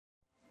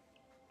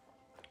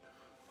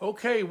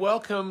Okay,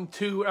 welcome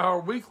to our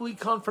weekly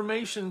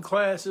confirmation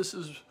class. This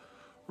is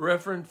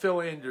Reverend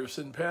Phil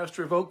Anderson,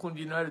 pastor of Oakland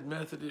United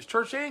Methodist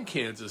Church and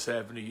Kansas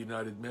Avenue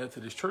United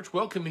Methodist Church,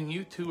 welcoming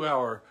you to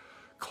our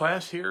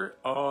class here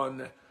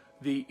on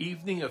the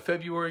evening of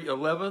February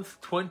 11th,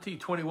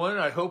 2021.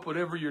 I hope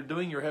whatever you're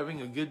doing, you're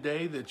having a good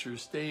day, that you're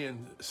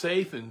staying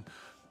safe, and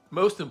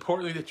most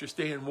importantly, that you're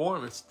staying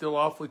warm. It's still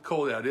awfully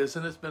cold out,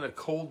 isn't it? It's been a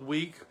cold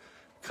week.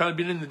 Kind of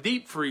been in the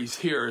deep freeze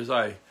here, as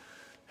I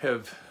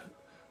have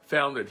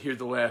found it here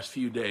the last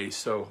few days.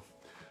 So,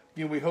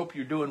 we hope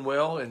you're doing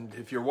well. And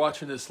if you're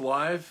watching this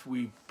live,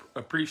 we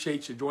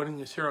appreciate you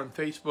joining us here on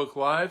Facebook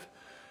Live.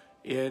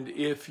 And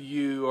if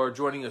you are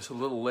joining us a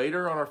little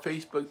later on our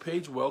Facebook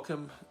page,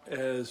 welcome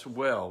as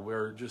well.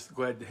 We're just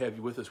glad to have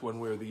you with us one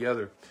way or the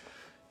other.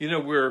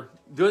 We're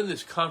doing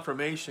this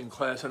confirmation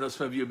class. I know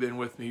some of you have been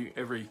with me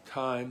every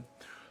time,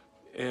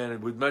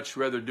 and would much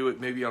rather do it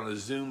maybe on a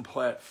Zoom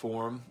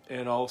platform,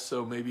 and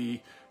also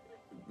maybe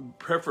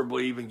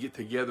preferably even get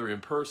together in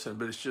person,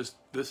 but it's just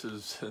this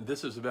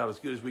is about as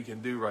good as we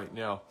can do right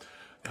now.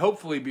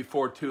 Hopefully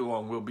before too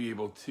long we'll be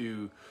able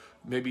to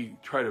maybe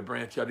try to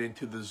branch out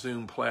into the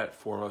Zoom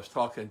platform. I was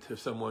talking to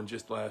someone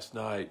just last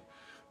night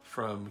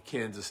from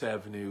Kansas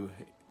Avenue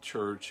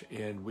Church,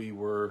 and we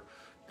were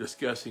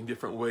discussing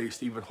different ways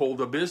to even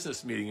hold a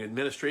business meeting,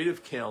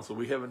 administrative council.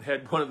 We haven't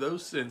had one of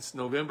those since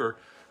November.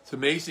 It's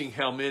amazing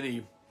how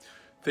many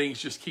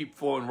things just keep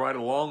flowing right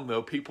along,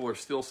 though. People are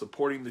still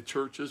supporting the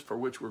churches, for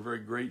which we're very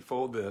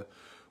grateful. The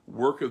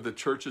work of the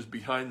churches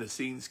behind the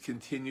scenes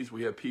continues.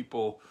 We have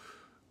people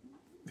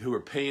who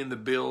are paying the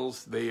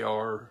bills. They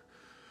are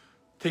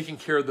taking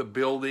care of the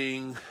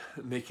building,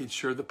 making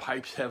sure the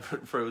pipes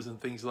haven't frozen,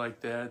 things like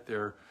that.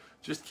 They're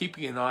just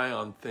keeping an eye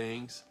on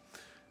things.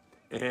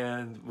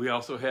 And we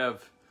also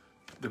have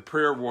the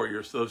prayer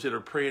warriors, those that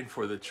are praying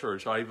for the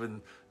church. I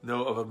even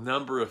know of a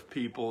number of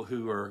people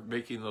who are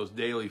making those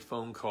daily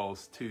phone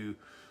calls to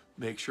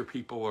make sure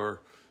people are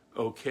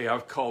okay.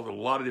 I've called a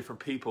lot of different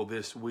people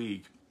this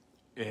week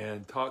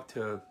and talked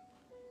to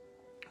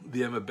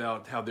them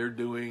about how they're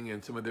doing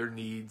and some of their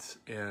needs.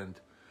 And,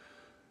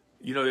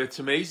 it's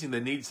amazing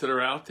the needs that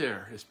are out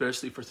there,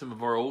 especially for some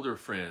of our older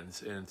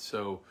friends. And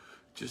so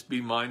just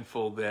be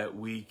mindful that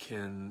we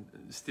can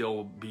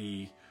still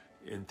be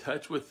in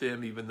touch with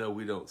them, even though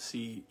we don't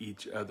see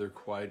each other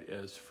quite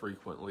as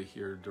frequently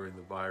here during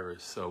the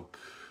virus. So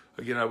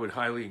again, I would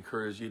highly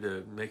encourage you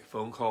to make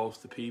phone calls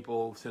to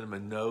people, send them a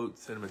note,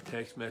 send them a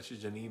text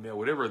message, an email,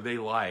 whatever they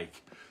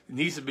like. It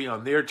needs to be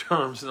on their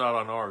terms, not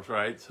on ours,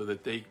 right? So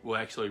that they will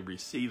actually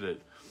receive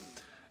it,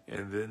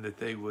 and then that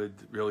they would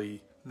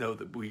really know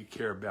that we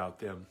care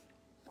about them.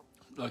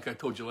 Like I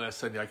told you last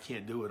Sunday, I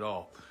can't do it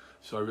all.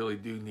 So I really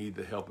do need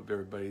the help of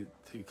everybody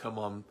to come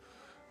on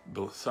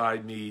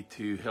beside me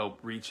to help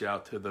reach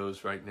out to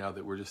those right now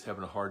that we're just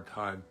having a hard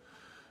time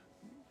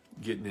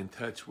getting in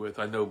touch with.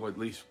 I know at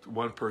least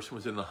one person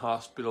was in the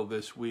hospital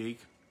this week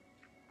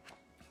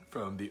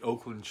from the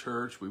Oakland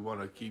Church. We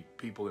want to keep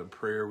people in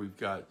prayer. We've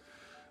got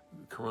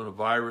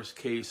coronavirus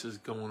cases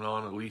going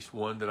on, at least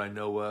one that I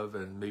know of,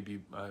 and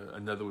maybe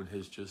another one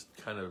has just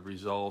kind of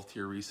resolved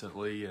here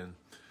recently. And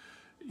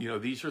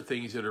these are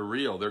things that are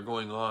real. They're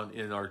going on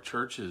in our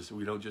churches.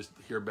 We don't just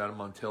hear about them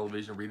on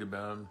television, read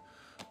about them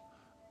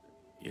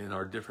in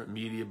our different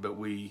media, but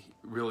we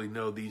really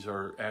know these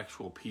are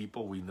actual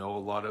people. We know a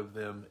lot of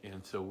them,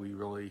 and so we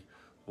really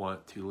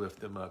want to lift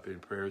them up in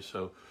prayer.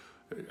 So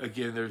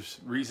again, there's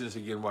reasons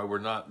why we're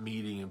not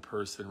meeting in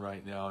person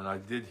right now. And I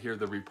did hear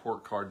the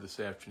report card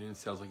this afternoon. It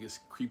sounds like it's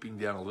creeping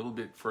down a little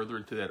bit further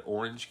into that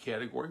orange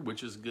category,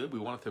 which is good. We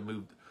want it to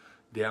move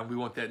down. We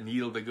want that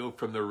needle to go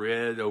from the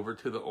red over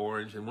to the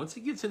orange. And once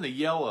it gets into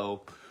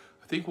yellow,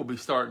 I think we'll be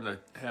starting to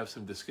have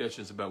some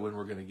discussions about when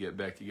we're going to get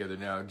back together.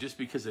 Now, just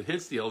because it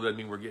hits the yellow doesn't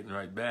mean we're getting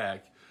right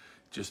back.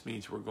 It just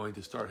means we're going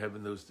to start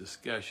having those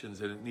discussions,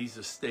 and it needs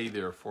to stay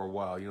there for a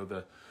while.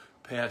 The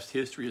past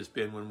history has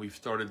been when we've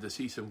started to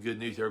see some good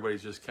news,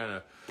 everybody's just kind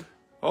of,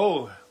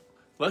 oh,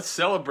 let's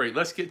celebrate,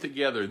 let's get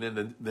together, and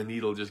then the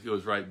needle just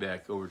goes right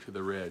back over to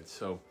the red.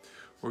 So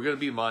we're going to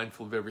be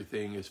mindful of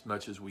everything as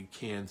much as we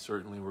can.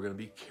 Certainly, we're going to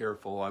be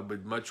careful. I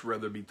would much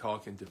rather be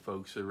talking to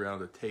folks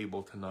around a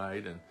table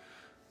tonight and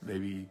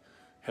maybe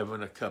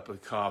having a cup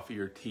of coffee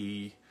or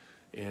tea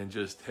and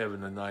just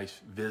having a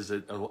nice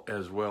visit,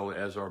 as well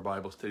as our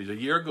Bible studies. A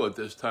year ago at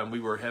this time, we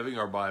were having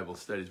our Bible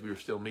studies. We were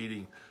still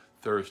meeting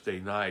Thursday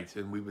nights,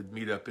 and we would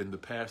meet up in the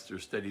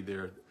pastor's study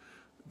there at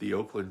the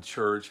Oakland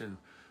Church, and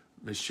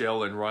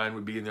Michelle and Ryan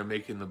would be in there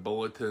making the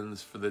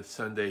bulletins for the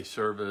Sunday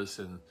service,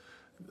 and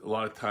a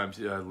lot of times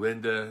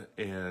Linda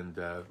and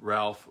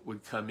Ralph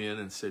would come in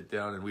and sit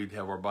down, and we'd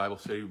have our Bible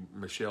study.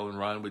 Michelle and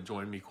Ryan would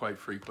join me quite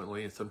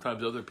frequently, and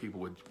sometimes other people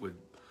would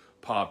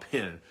pop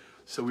in.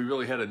 So we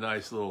really had a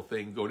nice little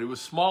thing going. It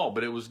was small,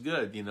 but it was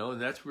good,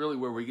 and that's really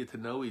where we get to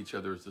know each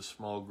other, is the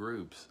small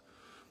groups.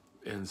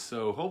 And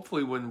so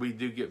hopefully when we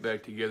do get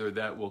back together,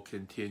 that will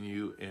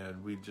continue,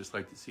 and we'd just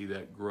like to see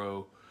that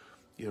grow.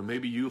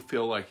 Maybe you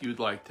feel like you'd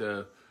like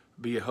to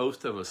be a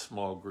host of a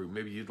small group.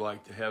 Maybe you'd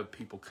like to have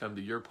people come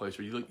to your place,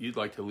 or you'd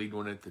like to lead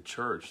one at the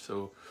church.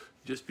 So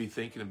just be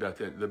thinking about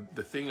that.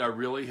 The thing I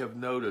really have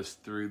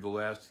noticed through the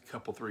last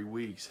 3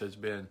 weeks has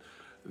been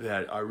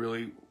that I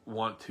really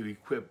want to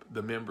equip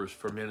the members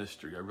for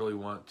ministry. I really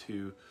want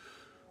to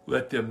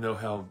let them know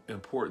how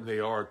important they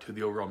are to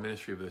the overall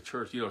ministry of the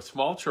church. You know,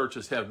 small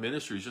churches have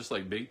ministries just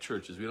like big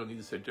churches. We don't need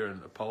to sit there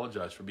and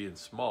apologize for being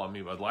small. I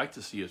mean, I'd like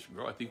to see us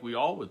grow. I think we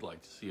all would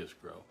like to see us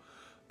grow.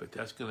 But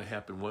that's going to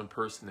happen one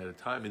person at a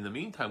time. In the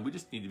meantime, we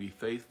just need to be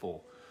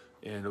faithful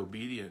and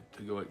obedient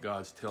to what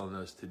God's telling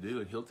us to do,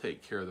 and He'll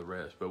take care of the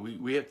rest. But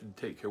we have to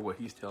take care of what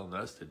He's telling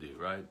us to do,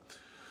 right?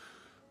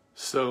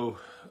 So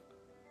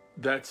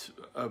that's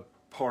a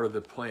part of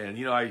the plan.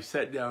 You know, I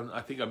sat down,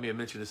 I think I may have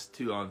mentioned this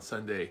too on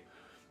Sunday,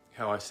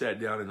 how I sat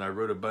down and I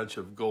wrote a bunch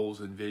of goals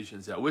and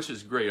visions out, which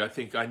is great. I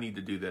think I need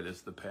to do that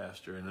as the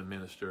pastor and the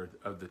minister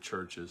of the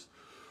churches.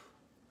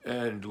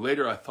 And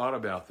later I thought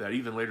about that,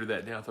 even later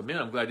that day, I thought, man,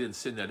 I'm glad I didn't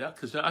send that out,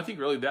 because I think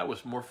really that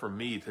was more for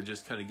me to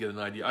just kind of get an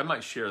idea. I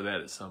might share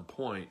that at some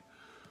point,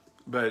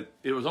 but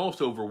it was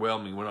almost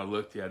overwhelming when I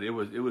looked at it.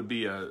 It would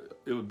be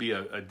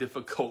a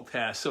difficult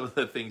task. Some of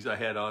the things I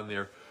had on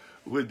there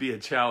would be a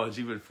challenge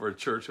even for a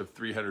church of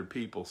 300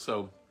 people.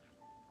 So,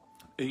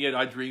 and yet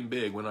I dream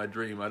big. When I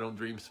dream, I don't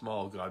dream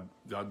small.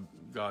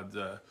 God's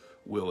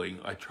willing.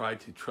 I try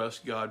to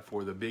trust God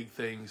for the big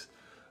things.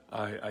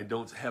 I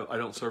don't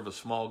serve a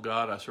small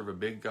God. I serve a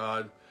big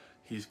God.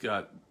 He's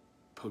got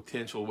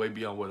potential way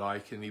beyond what I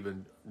can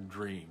even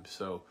dream.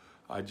 So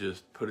I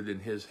just put it in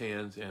His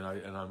hands, and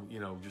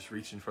I'm just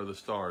reaching for the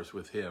stars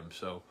with Him.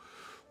 So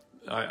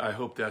I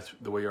hope that's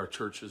the way our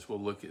churches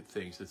will look at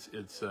things.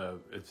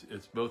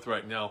 It's both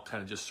right now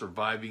kind of just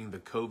surviving the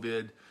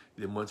COVID.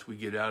 Then once we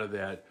get out of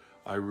that,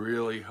 I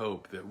really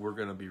hope that we're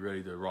going to be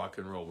ready to rock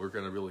and roll. We're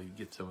going to really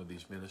get some of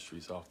these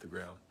ministries off the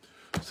ground.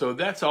 So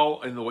that's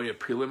all in the way of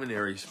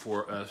preliminaries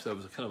for us. That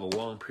was kind of a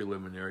long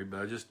preliminary,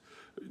 but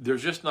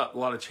there's just not a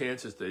lot of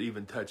chances to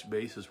even touch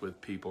bases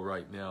with people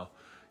right now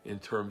in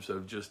terms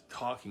of just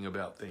talking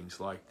about things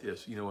like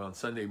this. You know, on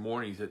Sunday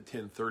mornings at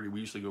 10:30,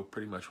 we usually go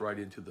pretty much right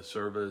into the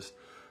service.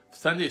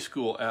 Sunday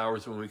school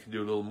hours when we can do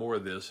a little more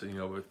of this,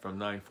 from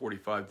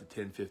 9:45 to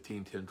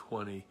 10:15,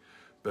 10:20.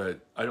 But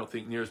I don't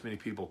think near as many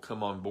people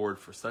come on board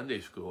for Sunday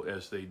school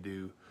as they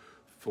do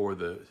for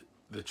the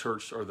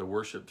church or the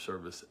worship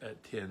service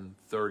at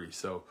 10:30.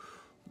 So,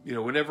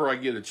 whenever I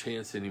get a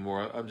chance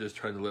anymore, I'm just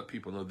trying to let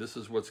people know this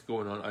is what's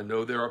going on. I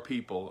know there are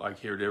people, I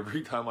hear it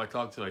every time I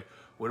talk to them, like,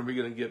 when are we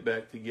going to get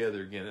back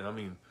together again? And I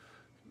mean,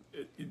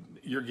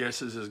 your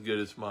guess is as good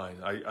as mine.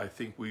 I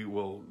think we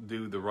will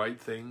do the right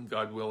thing,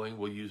 God willing.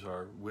 We'll use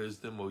our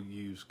wisdom, we'll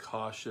use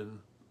caution,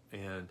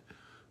 and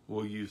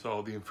we'll use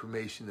all the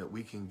information that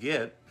we can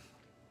get.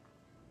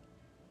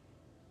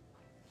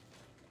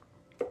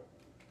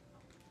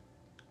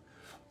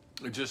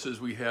 Just as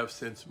we have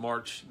since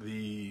March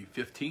the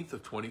 15th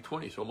of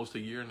 2020, so almost a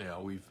year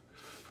now.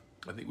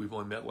 I think we've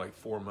only met like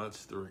 4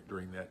 months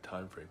during that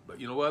time frame. But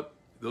you know what?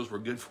 Those were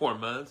good 4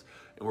 months,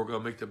 and we're going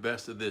to make the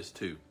best of this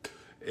too.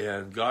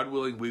 And God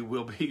willing, we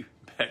will be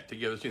back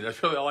together soon.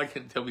 That's really all I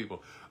can tell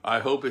people. I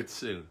hope it's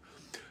soon.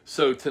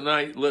 So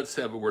tonight, let's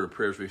have a word of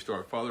prayer as we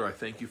start. Father, I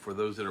thank you for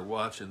those that are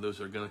watching, those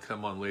that are going to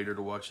come on later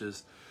to watch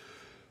this.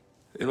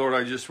 And Lord,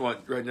 I just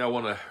want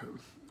to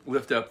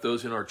lift up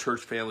those in our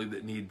church family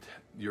that need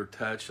your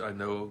touch. I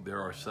know there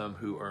are some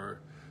who are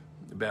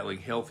battling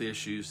health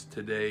issues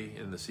today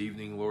and this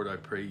evening. Lord, I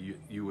pray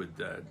you would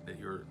that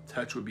your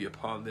touch would be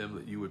upon them,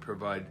 that you would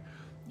provide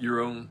your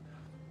own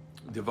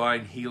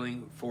divine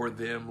healing for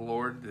them,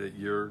 Lord, that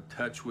your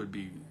touch would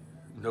be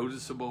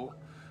noticeable.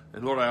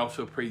 And Lord, I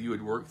also pray you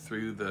would work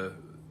through the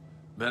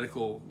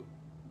medical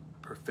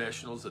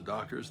professionals, the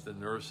doctors, the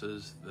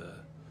nurses, the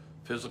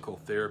physical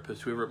therapists,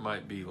 whoever it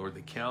might be, Lord,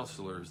 the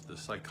counselors, the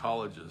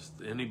psychologists,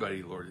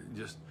 anybody, Lord,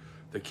 just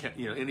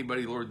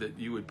anybody, Lord, that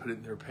you would put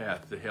in their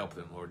path to help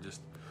them, Lord. Just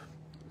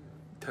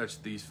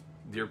touch these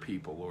dear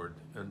people, Lord,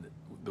 in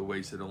the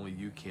ways that only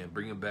you can.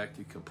 Bring them back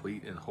to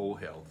complete and whole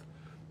health.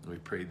 And we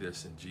pray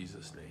this in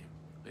Jesus' name.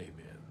 Amen.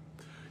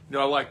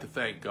 I like to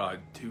thank God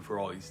too for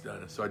all He's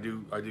done. So I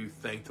do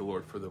thank the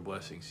Lord for the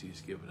blessings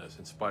He's given us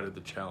in spite of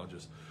the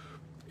challenges.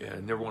 And I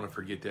never want to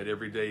forget that.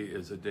 Every day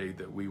is a day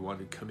that we want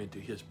to come into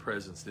His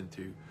presence.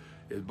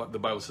 The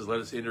Bible says, let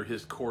us enter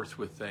His courts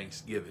with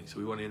thanksgiving. So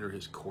we want to enter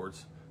His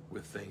courts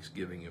with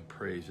thanksgiving and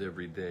praise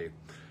every day.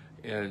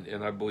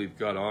 And I believe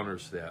God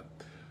honors that.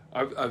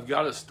 I've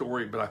got a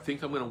story, but I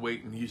think I'm going to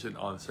wait and use it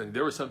on Sunday.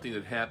 There was something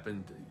that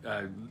happened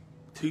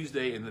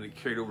Tuesday, and then it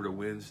carried over to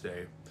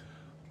Wednesday.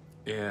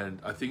 And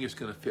I think it's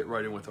going to fit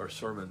right in with our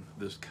sermon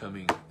this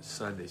coming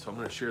Sunday. So I'm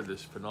going to share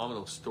this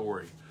phenomenal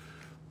story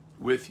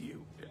with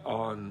you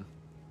on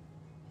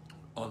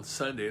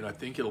Sunday, and I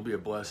think it'll be a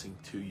blessing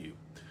to you.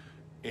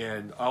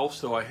 And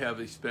also, I have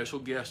a special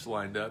guest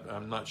lined up.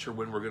 I'm not sure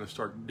when we're going to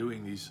start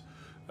doing these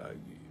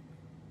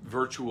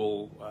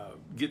virtual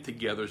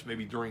get-togethers,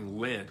 maybe during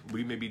Lent.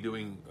 We may be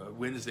doing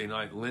Wednesday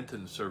night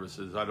Lenten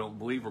services. I don't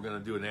believe we're going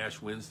to do an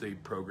Ash Wednesday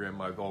program.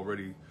 I've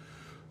already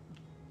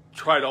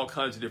tried all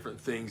kinds of different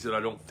things that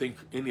I don't think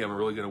any of them are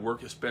really going to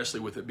work,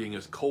 especially with it being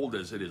as cold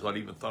as it is. I'd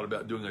even thought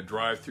about doing a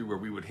drive-through where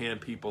we would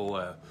hand people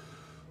a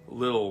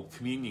little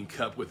communion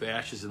cup with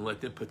ashes and let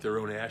them put their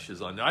own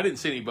ashes on. Now, I didn't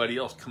see anybody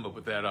else come up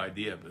with that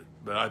idea,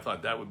 but I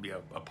thought that would be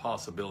a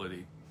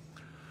possibility.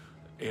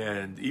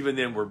 And even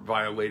then, we're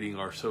violating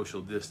our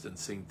social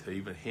distancing to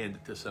even hand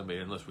it to somebody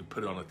unless we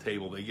put it on a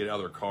table. They get out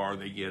of their car,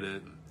 they get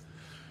it. And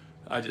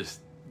I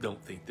just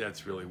don't think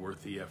that's really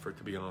worth the effort,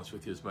 to be honest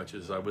with you, as much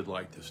as I would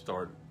like to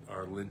start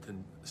our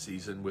Lenten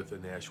season with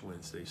an Ash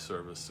Wednesday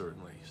service,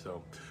 certainly.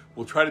 So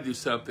we'll try to do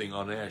something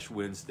on Ash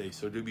Wednesday,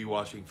 so do be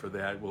watching for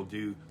that. We'll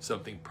do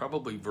something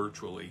probably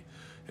virtually.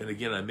 And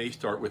again, I may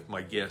start with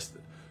my guest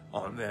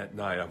on that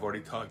night. I've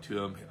already talked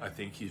to him. I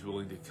think he's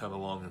willing to come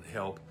along and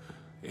help.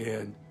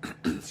 And,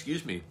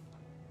 excuse me,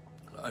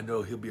 I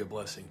know he'll be a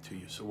blessing to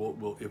you. So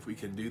we'll if we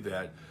can do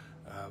that,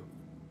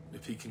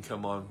 if he can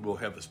come on, we'll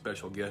have a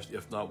special guest.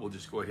 If not, we'll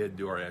just go ahead and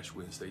do our Ash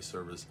Wednesday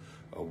service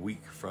a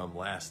week from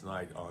last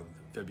night on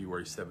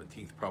February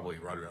 17th, probably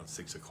right around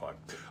 6 o'clock.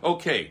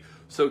 Okay,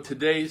 so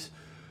today's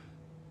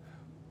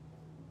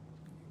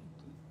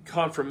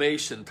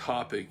confirmation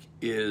topic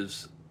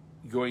is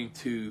going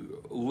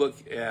to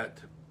look at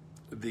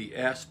the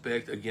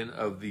aspect, again,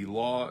 of the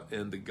law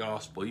and the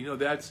gospel. You know,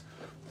 that's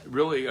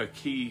really a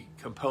key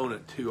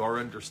component to our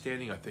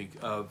understanding, I think,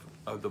 of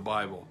the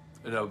Bible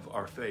and of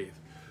our faith.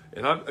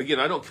 And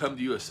I don't come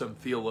to you as some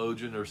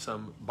theologian or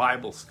some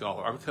Bible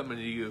scholar. I'm coming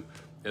to you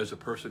as a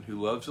person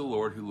who loves the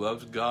Lord, who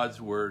loves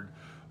God's word,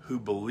 who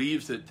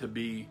believes it to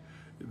be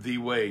the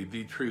way,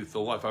 the truth, the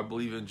life. I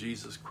believe in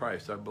Jesus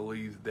Christ. I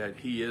believe that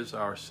he is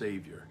our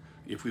Savior,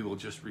 if we will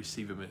just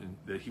receive him, and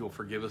that he will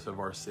forgive us of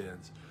our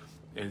sins,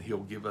 and he'll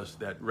give us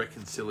that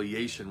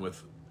reconciliation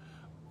with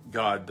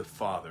God the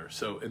Father.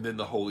 So, and then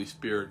the Holy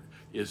Spirit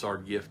is our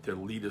gift to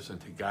lead us and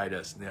to guide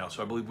us now.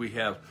 So I believe we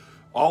have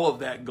all of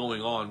that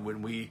going on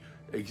when we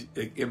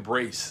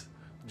embrace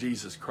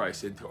Jesus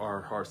Christ into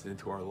our hearts and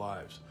into our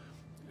lives.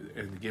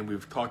 And again,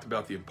 we've talked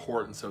about the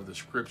importance of the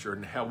Scripture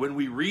and how when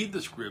we read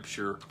the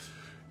Scripture,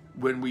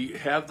 when we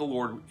have the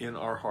Lord in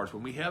our hearts,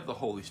 when we have the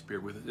Holy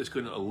Spirit with it, it's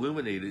going to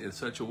illuminate it in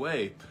such a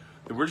way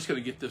that we're just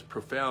going to get this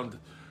profound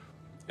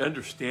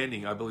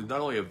understanding, I believe, not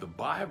only of the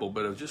Bible,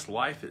 but of just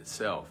life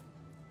itself.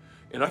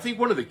 And I think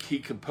one of the key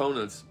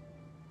components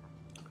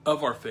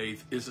of our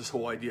faith is this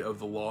whole idea of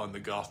the law and the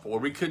gospel, or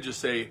we could just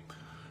say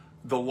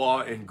the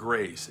law and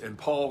grace. And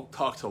Paul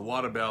talks a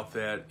lot about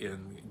that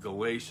in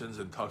Galatians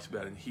and talks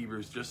about it in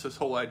Hebrews, just this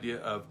whole idea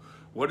of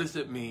what does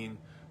it mean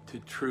to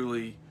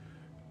truly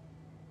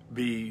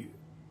be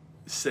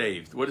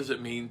saved? What does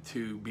it mean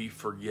to be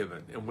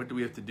forgiven? And what do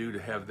we have to do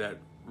to have that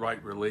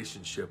right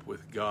relationship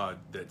with God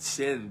that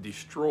sin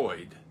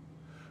destroyed,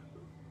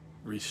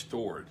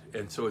 restored?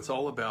 And so it's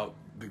all about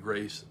the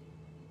grace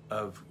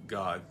of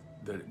God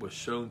that was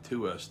shown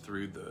to us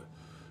through the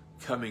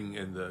coming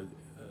and the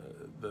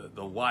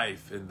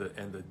life and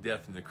the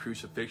death and the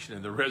crucifixion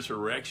and the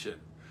resurrection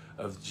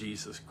of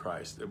Jesus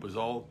Christ. It was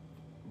all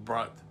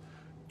brought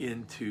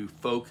into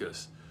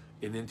focus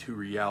and into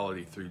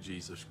reality through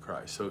Jesus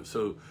Christ.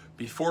 So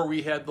before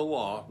we had the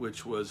law,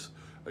 which was,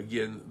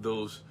 again,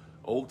 those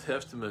Old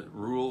Testament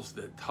rules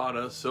that taught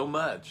us so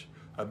much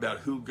about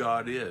who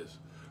God is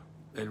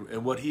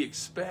and what he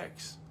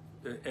expects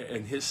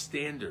and his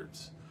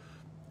standards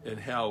and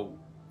how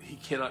he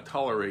cannot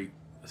tolerate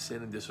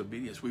sin and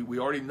disobedience. We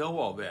already know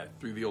all that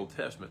through the Old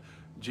Testament.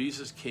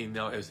 Jesus came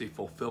now as a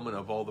fulfillment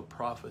of all the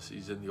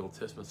prophecies in the Old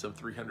Testament, some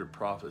 300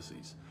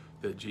 prophecies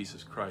that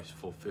Jesus Christ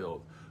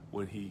fulfilled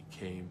when he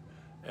came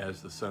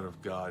as the Son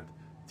of God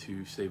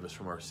to save us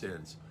from our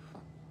sins.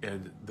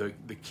 And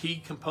the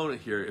key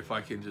component here, if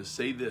I can just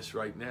say this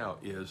right now,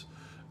 is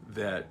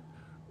that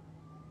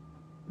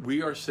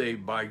we are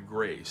saved by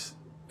grace,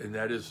 and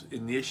that is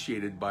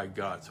initiated by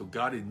God. So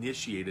God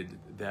initiated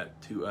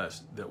that to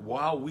us, that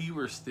while we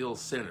were still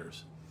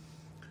sinners,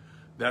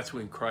 that's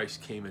when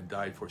Christ came and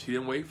died for us. He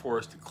didn't wait for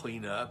us to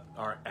clean up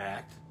our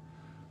act.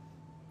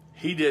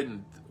 He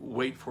didn't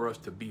wait for us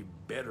to be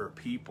better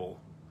people.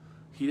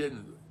 He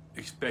didn't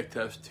expect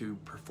us to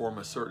perform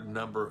a certain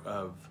number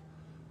of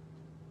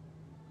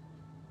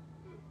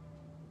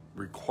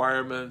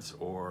requirements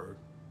or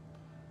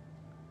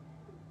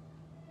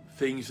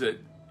things that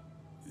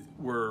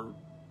were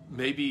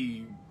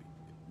maybe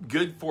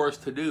good for us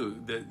to do,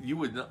 that you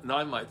would not,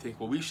 I might think,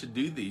 well, we should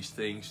do these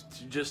things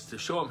just to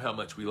show him how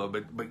much we love.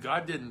 But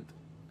God didn't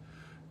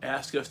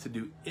ask us to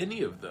do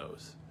any of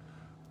those.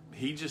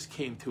 He just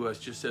came to us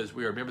just as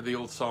we are. Remember the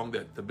old song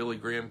that the Billy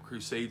Graham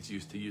Crusades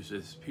used to use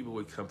as people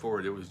would come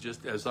forward? It was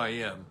just as I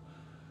am,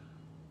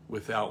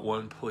 without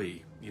one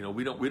plea. You know,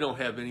 we don't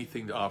have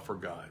anything to offer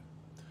God.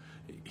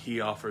 He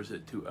offers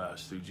it to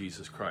us through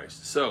Jesus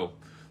Christ. So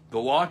the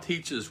law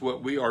teaches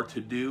what we are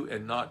to do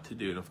and not to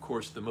do. And of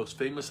course, the most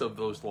famous of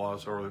those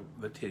laws are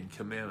the Ten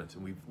Commandments.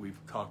 And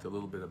we've talked a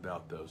little bit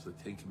about those. The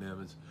Ten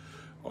Commandments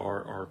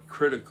are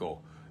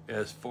critical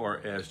as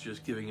far as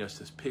just giving us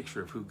this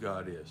picture of who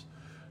God is.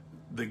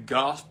 The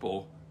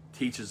gospel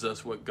teaches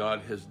us what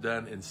God has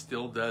done and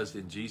still does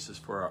in Jesus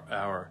for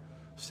our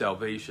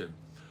salvation.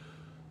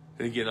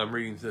 And again, I'm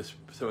reading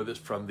some of this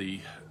from the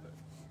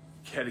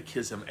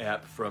Catechism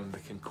app from the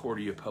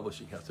Concordia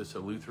Publishing House. It's a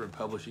Lutheran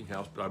publishing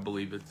house, but I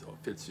believe it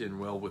fits in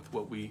well with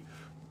what we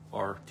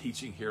are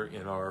teaching here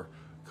in our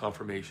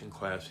confirmation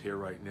class here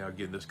right now.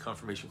 Again, this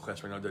confirmation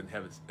class right now doesn't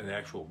have an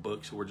actual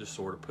book, so we're just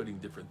sort of putting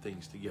different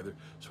things together,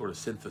 sort of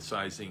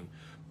synthesizing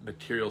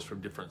materials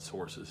from different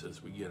sources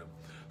as we get them.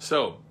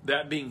 So,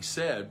 that being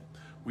said,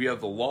 we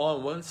have the law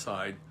on one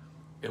side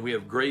and we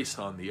have grace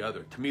on the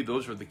other. To me,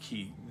 those are the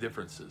key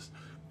differences.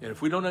 And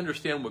if we don't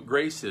understand what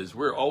grace is,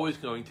 we're always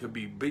going to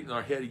be beating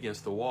our head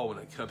against the wall when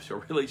it comes to a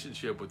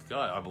relationship with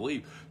God, I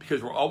believe,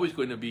 because we're always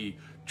going to be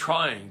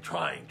trying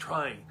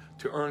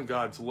to earn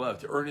God's love,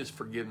 to earn his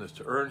forgiveness,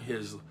 to earn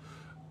his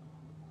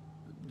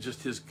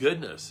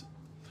goodness.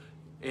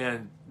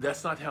 And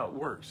that's not how it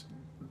works.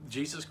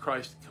 Jesus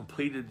Christ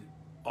completed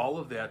all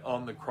of that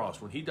on the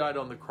cross. When he died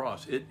on the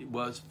cross, it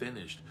was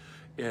finished.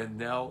 And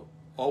now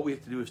all we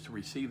have to do is to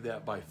receive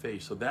that by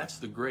faith. So that's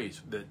the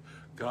grace that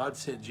God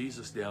sent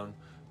Jesus down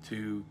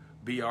to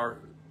be our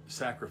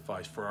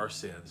sacrifice for our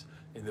sins.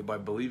 And that by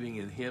believing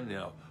in him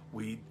now,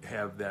 we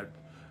have that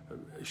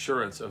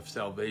assurance of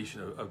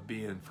salvation, of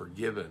being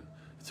forgiven.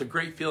 It's a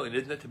great feeling,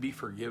 isn't it, to be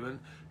forgiven?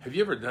 Have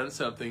you ever done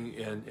something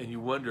and you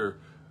wonder,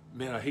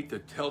 man, I hate to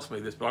tell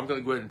somebody this, but I'm going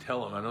to go ahead and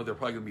tell them. I know they're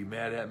probably going to be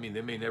mad at me.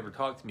 They may never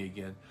talk to me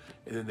again.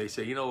 And then they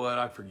say, you know what,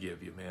 I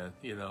forgive you, man.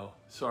 You know,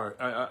 sorry.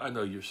 I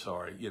know you're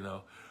sorry, you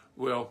know.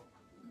 Well,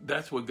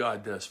 that's what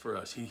God does for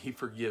us. He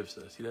forgives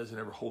us. He doesn't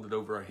ever hold it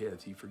over our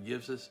heads. He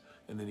forgives us,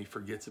 and then he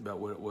forgets about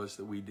what it was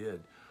that we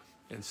did.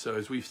 And so,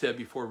 as we've said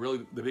before,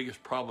 really the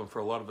biggest problem for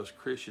a lot of us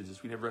Christians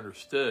is we never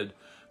understood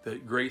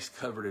that grace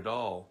covered it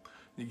all.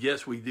 And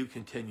yes, we do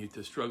continue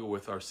to struggle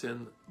with our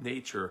sin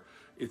nature.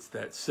 It's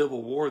that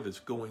civil war that's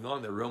going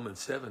on that Romans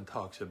 7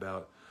 talks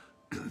about,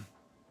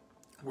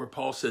 where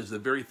Paul says, the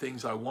very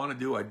things I want to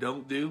do, I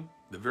don't do.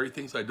 The very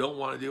things I don't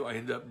want to do, I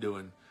end up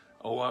doing.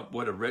 Oh,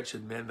 what a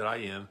wretched man that I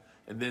am.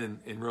 And then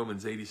in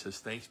Romans 8, he says,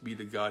 thanks be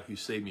to God who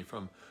saved me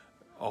from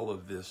all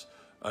of this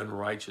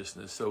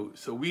unrighteousness.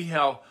 So we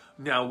have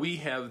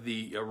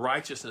the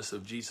righteousness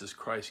of Jesus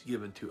Christ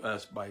given to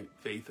us by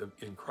faith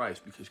in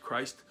Christ, because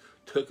Christ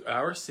took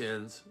our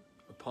sins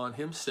upon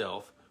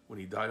himself when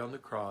he died on the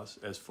cross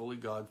as fully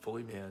God,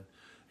 fully man,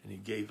 and he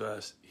gave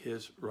us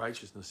his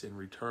righteousness in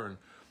return.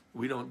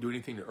 We don't do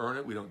anything to earn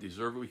it. We don't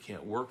deserve it. We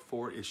can't work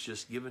for it. It's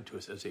just given to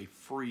us as a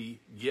free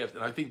gift.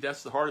 And I think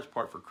that's the hardest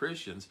part for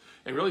Christians,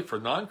 and really for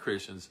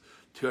non-Christians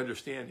to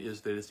understand,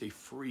 is that it's a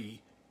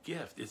free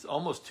gift. It's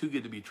almost too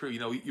good to be true. You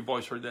know, you've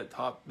always heard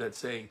that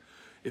saying,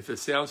 if it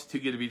sounds too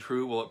good to be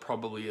true, well, it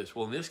probably is.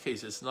 Well, in this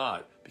case, it's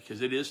not,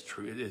 because it is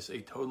true. It is a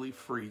totally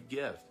free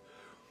gift.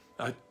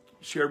 I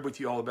shared with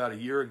you all about a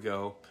year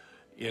ago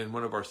in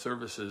one of our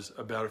services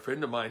about a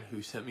friend of mine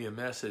who sent me a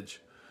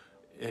message,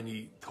 and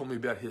he told me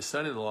about his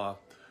son-in-law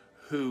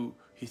who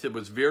he said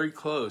was very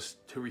close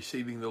to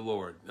receiving the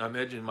Lord. I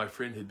imagine my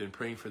friend had been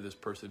praying for this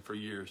person for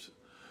years,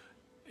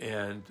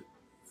 and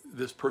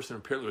this person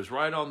apparently was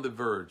right on the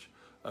verge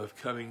of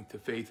coming to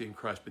faith in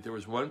Christ. But there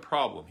was one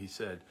problem, he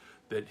said,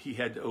 that he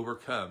had to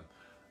overcome,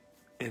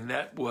 and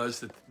that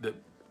was that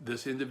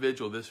this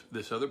individual,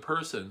 this other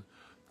person,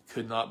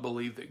 could not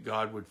believe that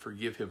God would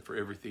forgive him for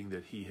everything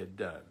that he had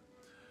done.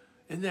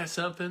 Isn't that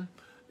something?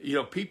 You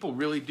know, people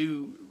really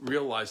do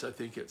realize, I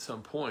think, at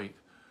some point,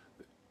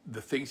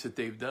 the things that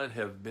they've done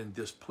have been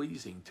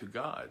displeasing to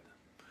God.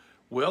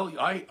 Well,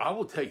 I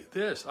will tell you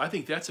this. I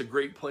think that's a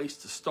great place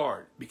to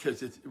start,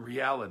 because it's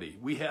reality.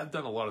 We have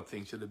done a lot of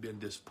things that have been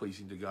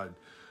displeasing to God.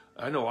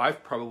 I know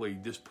I've probably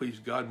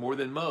displeased God more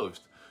than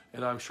most,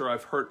 and I'm sure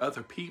I've hurt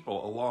other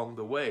people along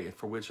the way,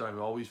 for which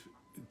I'm always,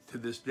 to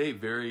this day,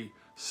 very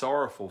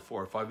sorrowful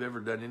for. If I've ever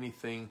done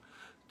anything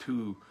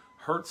to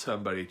hurt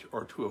somebody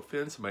or to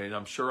offend somebody, and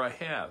I'm sure I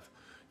have.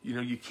 You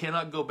know, you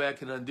cannot go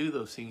back and undo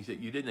those things that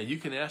you did. Now, you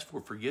can ask for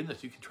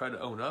forgiveness. You can try to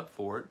own up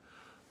for it,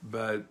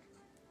 but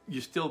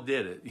you still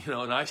did it, you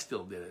know, and I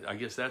still did it. I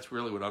guess that's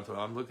really what I'm talking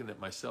about. I'm looking at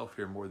myself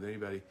here more than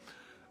anybody.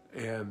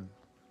 And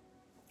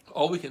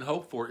all we can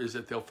hope for is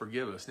that they'll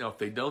forgive us. Now, if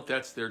they don't,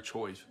 that's their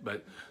choice.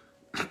 But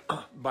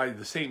by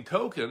the same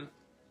token,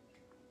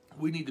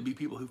 we need to be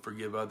people who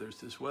forgive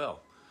others as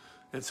well.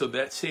 And so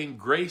that same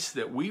grace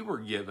that we were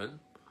given,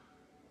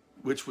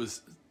 which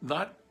was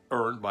not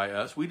earned by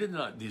us, we did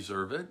not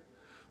deserve it,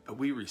 but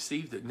we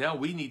received it. Now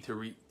we need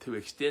to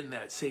extend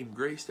that same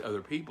grace to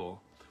other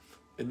people.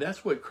 And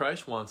that's what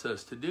Christ wants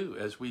us to do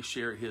as we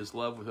share his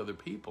love with other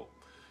people,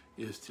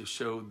 is to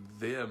show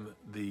them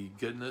the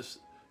goodness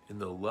and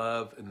the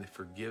love and the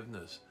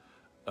forgiveness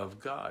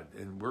of God.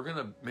 And we're going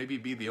to maybe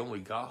be the only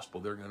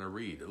gospel they're going to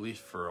read, at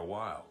least for a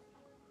while.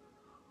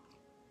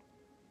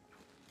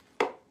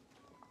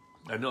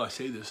 I know I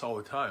say this all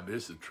the time, but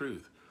it's the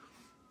truth.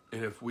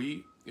 And if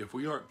we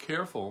aren't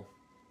careful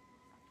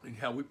in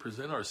how we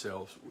present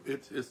ourselves,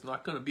 it's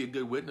not going to be a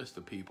good witness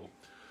to people.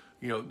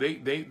 You know,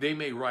 they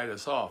may write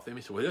us off. They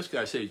may say, well, this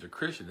guy says he's a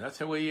Christian. That's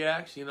the way he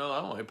acts. You know, I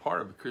don't want to be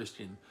part of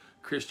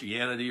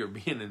Christianity or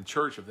being in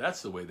church if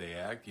that's the way they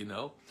act, you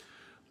know.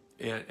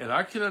 And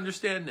I can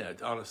understand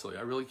that, honestly.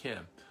 I really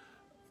can.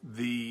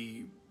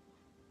 The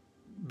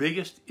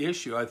biggest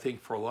issue, I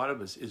think, for a lot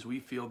of us is we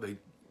feel they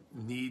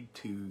need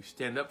to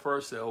stand up for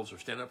ourselves or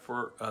stand up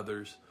for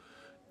others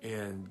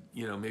and,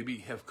 maybe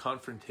have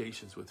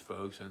confrontations with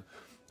folks. And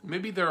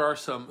maybe there are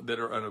some that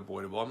are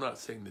unavoidable. I'm not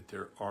saying that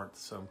there aren't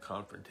some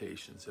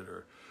confrontations that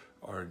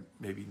are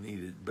maybe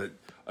needed, but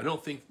I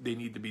don't think they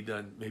need to be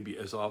done maybe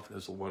as often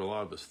as what a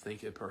lot of us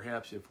think. And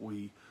perhaps if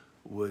we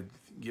would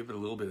give it a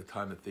little bit of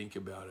time to think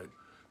about it,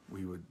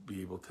 we would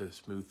be able to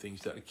smooth things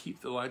down and keep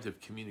the lines of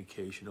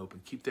communication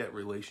open, keep that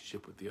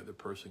relationship with the other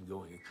person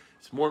going.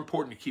 It's more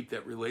important to keep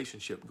that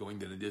relationship going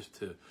than it is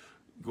to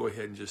go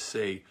ahead and just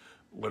say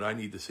what I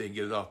need to say and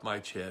get it off my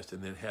chest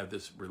and then have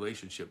this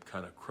relationship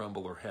kind of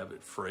crumble or have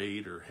it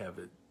frayed or have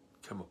it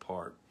come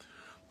apart. I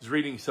was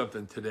reading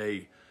something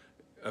today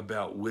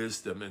about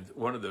wisdom, and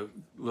one of the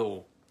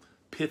little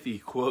pithy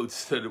quotes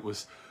said it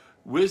was,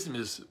 wisdom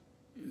is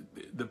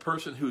the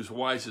person who's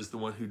wise is the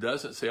one who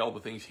doesn't say all the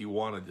things he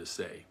wanted to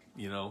say,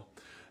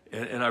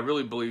 and I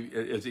really believe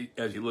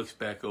as he looks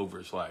back over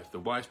his life, the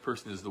wise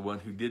person is the one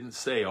who didn't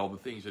say all the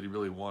things that he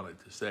really wanted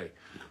to say.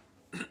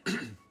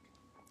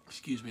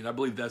 Excuse me. And I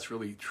believe that's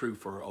really true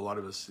for a lot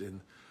of us.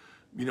 And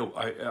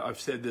I've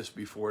said this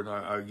before, and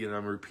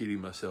I'm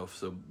repeating myself,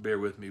 so bear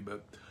with me,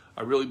 but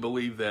I really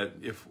believe that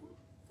if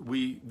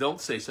we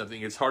don't say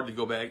something, it's hard to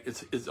go back.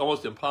 It's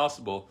almost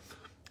impossible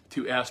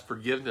to ask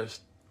forgiveness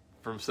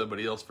from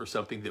somebody else for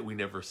something that we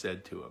never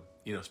said to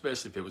them,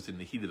 especially if it was in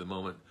the heat of the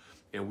moment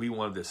and we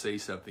wanted to say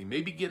something,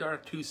 maybe get our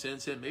 2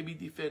 cents in, maybe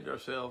defend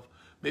ourselves,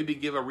 maybe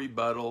give a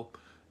rebuttal.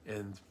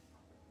 And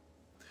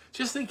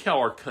just think how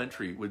our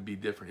country would be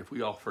different if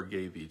we all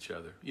forgave each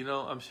other.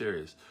 I'm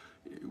serious.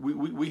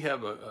 We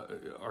have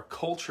our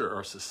culture,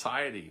 our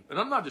society, and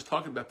I'm not just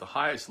talking about the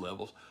highest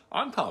levels.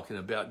 I'm talking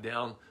about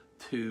down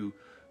to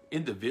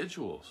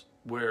individuals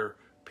where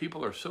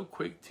people are so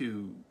quick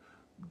to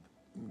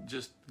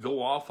just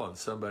go off on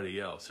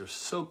somebody else. They're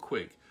so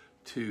quick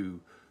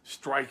to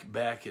strike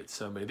back at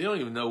somebody. They don't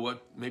even know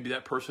what maybe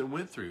that person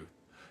went through.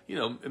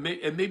 And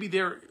maybe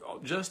they're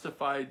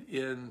justified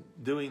in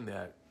doing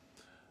that.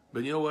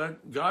 But you know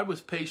what? God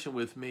was patient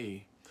with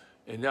me,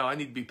 and now I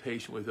need to be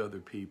patient with other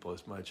people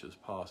as much as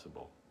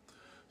possible.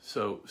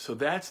 So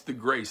that's the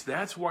grace.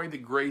 That's why the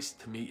grace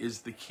to me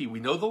is the key. We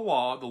know the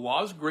law. The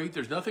law is great.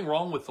 There's nothing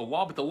wrong with the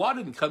law, but the law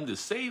didn't come to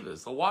save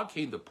us. The law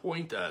came to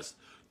point us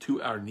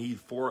to our need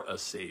for a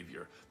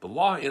Savior. The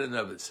law in and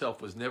of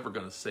itself was never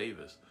going to save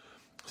us.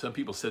 Some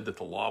people said that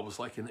the law was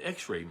like an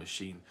x-ray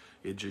machine.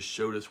 It just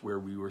showed us where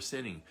we were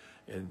sinning.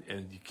 And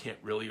you can't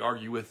really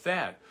argue with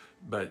that.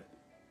 But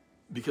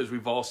because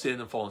we've all sinned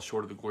and fallen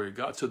short of the glory of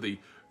God. So the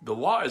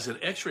law is an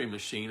x-ray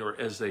machine, or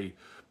as a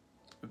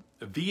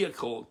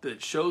vehicle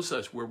that shows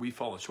us where we've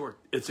fallen short.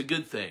 It's a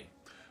good thing.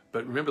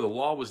 But remember, the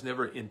law was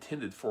never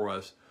intended for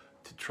us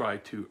to try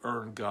to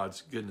earn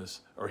God's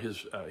goodness or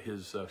his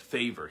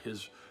favor,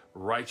 his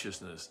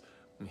righteousness,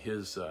 and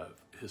his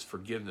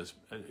forgiveness.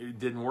 It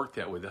didn't work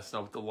that way. That's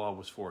not what the law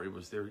was for. It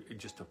was there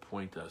just to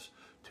point us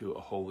to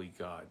a holy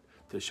God,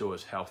 to show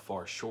us how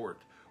far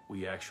short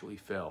we actually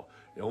fell.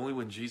 And only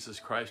when Jesus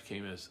Christ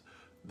came as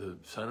the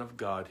Son of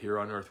God here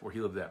on earth, where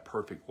he lived that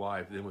perfect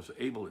life, and then was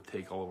able to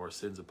take all of our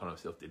sins upon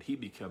himself, did he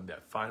become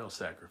that final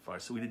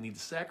sacrifice. So we didn't need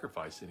to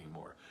sacrifice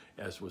anymore,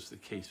 as was the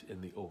case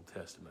in the Old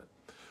Testament.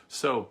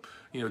 So,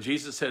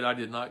 Jesus said, I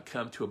did not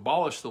come to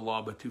abolish the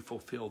law, but to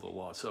fulfill the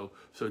law. So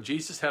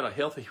Jesus had a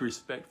healthy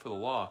respect for the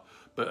law,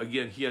 but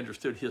again, he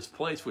understood his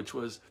place, which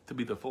was to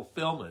be the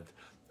fulfillment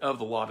of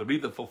the law, to be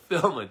the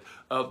fulfillment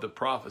of the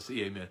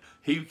prophecy. Amen.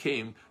 He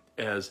came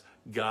as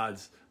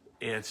God's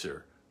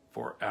answer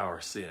for our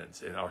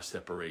sins and our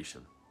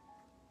separation.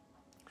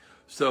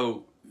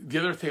 So the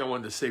other thing I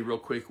wanted to say real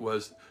quick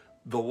was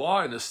the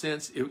law, in a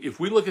sense, if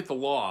we look at the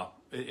law,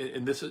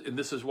 and this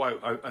is why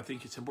I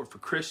think it's important for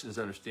Christians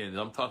to understand, and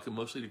I'm talking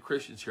mostly to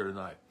Christians here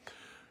tonight.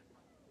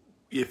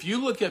 If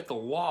you look at the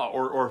law,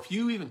 or if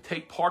you even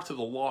take parts of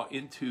the law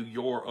into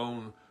your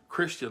own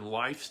Christian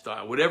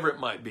lifestyle, whatever it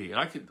might be, and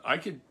I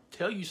could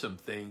tell you some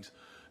things,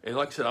 and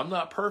like I said, I'm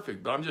not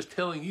perfect, but I'm just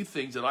telling you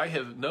things that I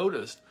have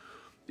noticed.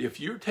 If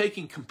you're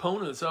taking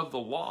components of the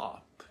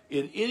law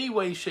in any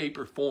way, shape,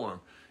 or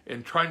form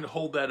and trying to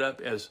hold that up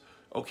as,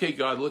 okay,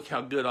 God, look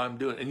how good I'm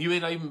doing. And you may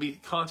not even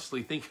be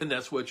constantly thinking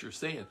that's what you're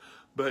saying,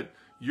 but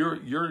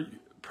you're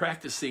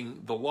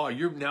practicing the law.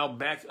 You're now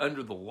back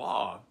under the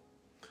law.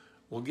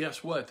 Well,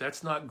 guess what?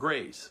 That's not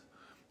grace.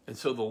 And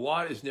so the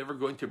law is never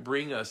going to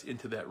bring us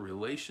into that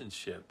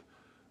relationship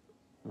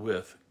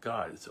with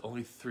God. It's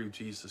only through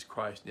Jesus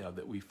Christ now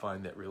that we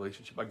find that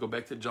relationship. I go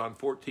back to John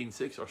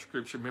 14:6, our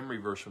scripture memory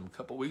verse from a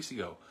couple weeks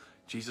ago.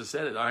 Jesus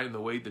said it, I am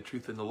the way, the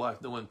truth, and the life.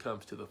 No one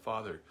comes to the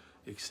Father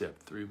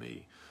except through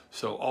me.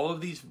 So all of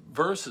these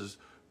verses,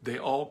 they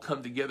all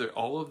come together.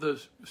 All of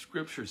those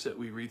scriptures that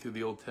we read through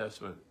the Old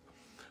Testament,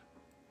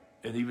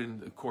 and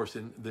even, of course,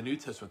 in the New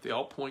Testament, they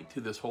all point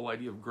to this whole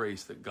idea of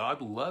grace, that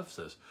God loves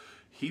us.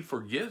 He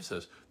forgives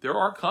us. There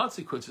are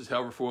consequences,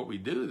 however, for what we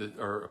do that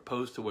are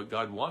opposed to what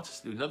God wants us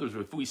to do. In other words,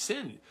 if we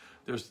sin,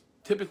 there's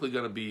typically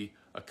going to be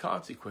a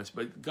consequence,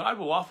 but God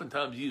will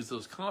oftentimes use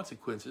those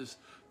consequences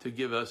to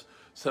give us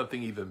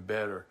something even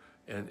better,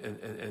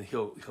 and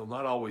he'll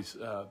not always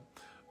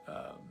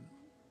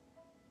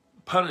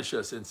punish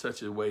us in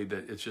such a way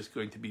that it's just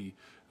going to be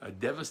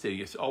devastating.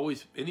 It's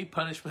always, any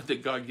punishment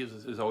that God gives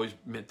us is always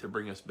meant to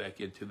bring us back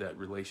into that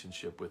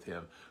relationship with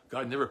him.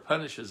 God never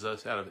punishes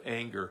us out of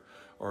anger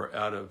or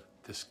out of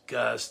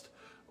disgust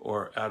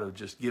or out of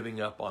just giving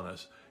up on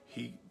us.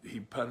 He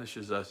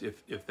punishes us,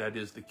 if that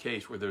is the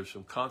case, where there's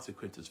some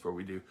consequences for what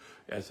we do,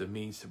 as a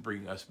means to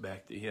bring us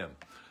back to him.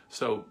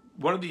 So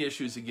one of the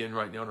issues, again,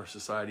 right now in our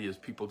society is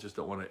people just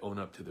don't want to own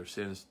up to their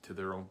sins, to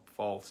their own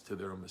faults, to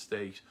their own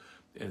mistakes.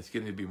 And it's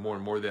getting to be more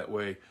and more that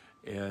way.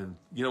 And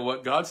you know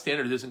what? God's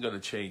standard isn't going to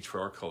change for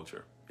our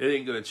culture. It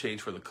ain't going to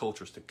change for the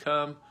cultures to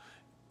come,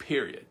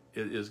 period.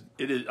 It is.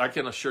 I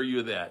can assure you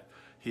of that.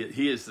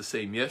 He is the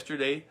same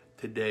yesterday,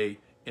 today,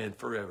 and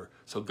forever.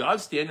 So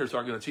God's standards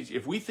aren't going to change.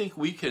 If we think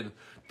we can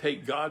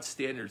take God's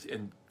standards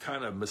and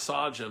kind of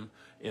massage them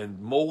and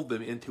mold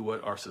them into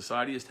what our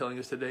society is telling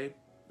us today,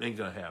 it ain't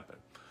going to happen.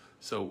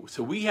 So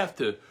we have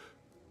to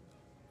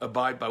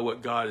abide by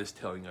what God is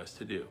telling us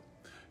to do.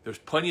 There's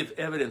plenty of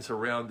evidence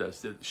around us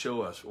that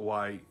show us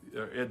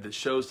that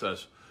shows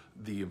us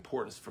the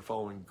importance for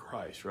following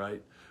Christ,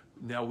 right?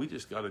 Now we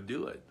just got to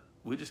do it.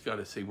 We just got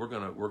to say we're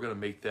gonna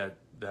make that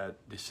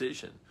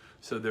decision.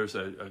 So there's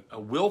a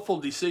willful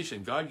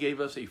decision. God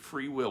gave us a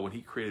free will when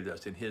he created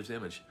us in his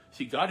image.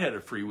 See, God had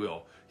a free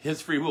will.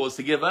 His free will is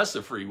to give us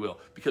a free will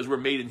because we're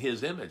made in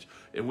his image.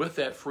 And with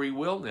that free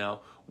will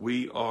now,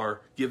 we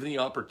are given the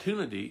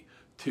opportunity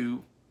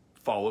to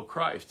follow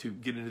Christ, to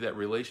get into that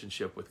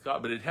relationship with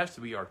God. But it has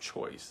to be our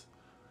choice.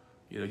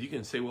 You know, you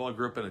can say, well, I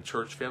grew up in a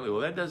church family.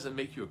 Well, that doesn't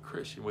make you a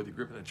Christian, whether you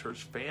grew up in a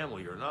church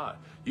family or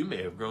not. You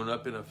may have grown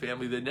up in a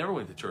family that never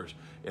went to church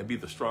and be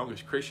the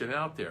strongest Christian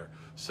out there.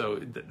 So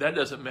that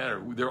doesn't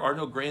matter. There are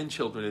no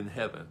grandchildren in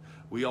heaven.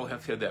 We all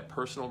have to have that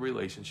personal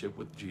relationship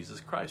with Jesus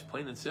Christ,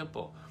 plain and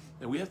simple.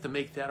 And we have to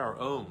make that our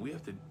own. We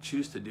have to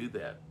choose to do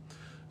that.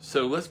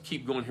 So let's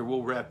keep going here.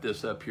 We'll wrap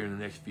this up here in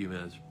the next few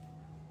minutes.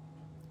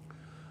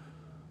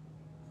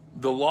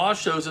 The law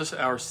shows us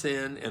our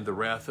sin and the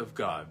wrath of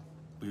God.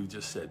 We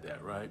just said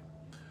that, right?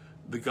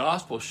 The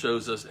gospel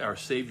shows us our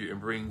Savior and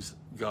brings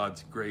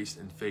God's grace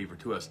and favor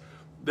to us.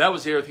 That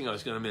was the other thing I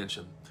was going to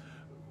mention.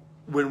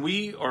 When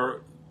we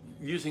are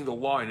using the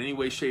law in any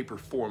way, shape, or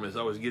form, as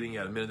I was getting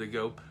at a minute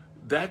ago,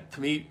 that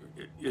to me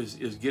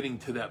is getting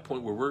to that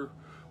point where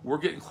we're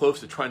getting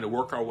close to trying to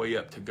work our way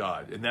up to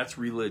God, and that's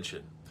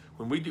religion.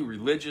 When we do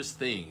religious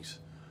things,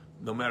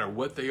 no matter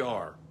what they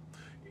are,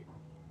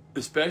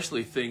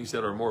 especially things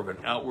that are more of an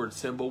outward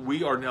symbol,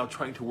 we are now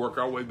trying to work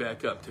our way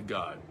back up to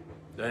God.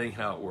 That ain't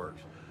how it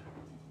works.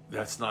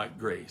 That's not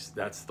grace.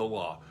 That's the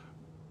law.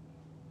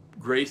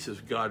 Grace is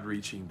God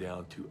reaching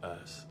down to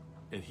us,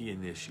 and he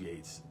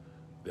initiates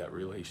that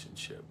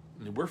relationship.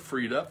 And we're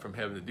freed up from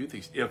having to do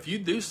things. If you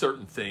do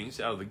certain things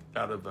out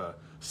of a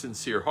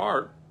sincere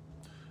heart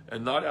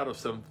and not out of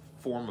some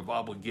form of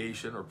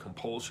obligation or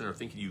compulsion or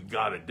thinking you've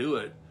got to do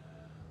it,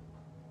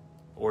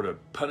 or to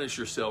punish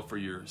yourself for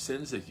your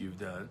sins that you've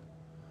done.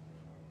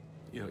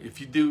 You know,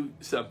 if you do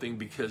something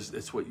because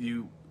it's what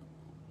you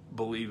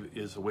believe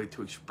is a way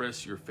to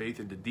express your faith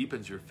and to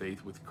deepen your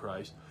faith with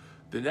Christ,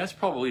 then that's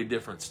probably a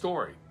different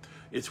story.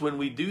 It's when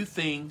we do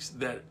things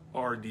that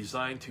are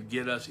designed to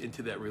get us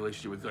into that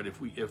relationship with God.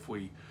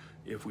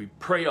 If we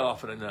pray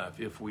often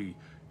enough, if we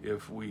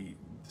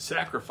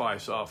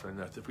sacrifice often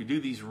enough, if we do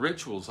these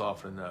rituals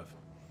often enough,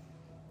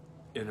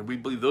 and we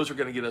believe those are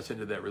going to get us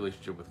into that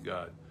relationship with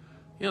God.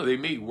 You know, they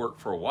may work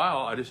for a while.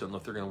 I just don't know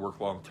if they're going to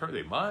work long term.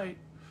 They might.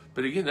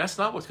 But again, that's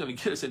not what's going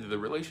to get us into the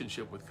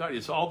relationship with God.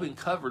 It's all been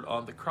covered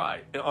on the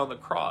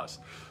cross.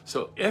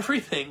 So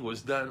everything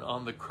was done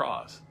on the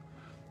cross.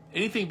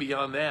 Anything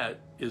beyond that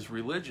is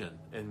religion.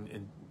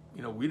 And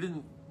you know, we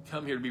didn't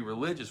come here to be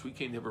religious. We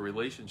came to have a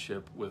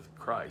relationship with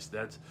Christ.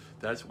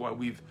 That's why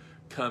we've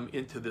come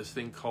into this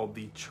thing called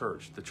the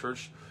church. The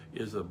church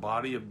is a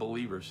body of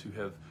believers who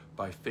have,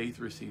 by faith,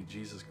 received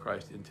Jesus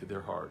Christ into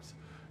their hearts.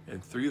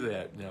 And through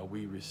that, now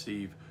we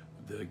receive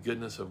the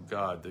goodness of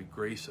God, the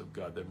grace of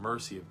God, the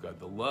mercy of God,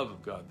 the love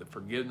of God, the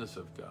forgiveness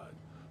of God.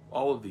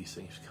 All of these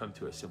things come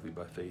to us simply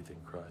by faith in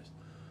Christ.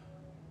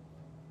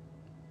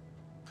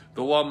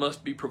 The law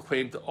must be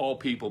proclaimed to all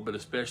people, but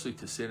especially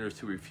to sinners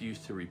who refuse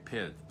to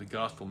repent. The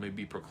gospel may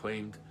be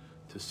proclaimed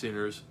to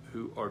sinners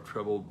who are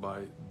troubled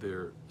by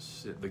their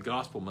sin. The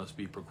gospel must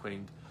be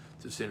proclaimed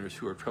to sinners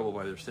who are troubled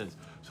by their sins.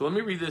 So let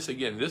me read this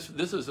again. This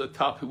is a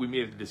topic we may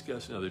have to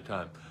discuss another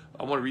time.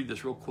 I want to read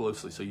this real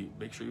closely, so you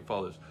make sure you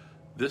follow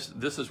this.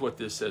 This is what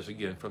this says,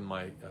 again, from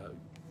my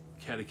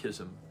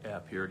catechism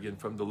app here, again,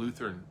 from the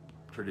Lutheran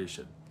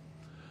tradition.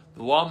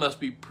 The law must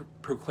be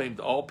proclaimed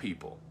to all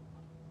people,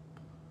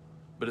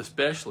 but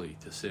especially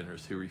to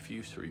sinners who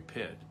refuse to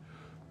repent.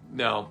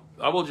 Now,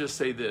 I will just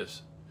say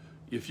this.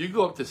 If you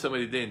go up to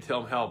somebody today and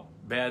tell them how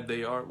bad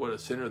they are, what a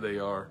sinner they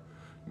are,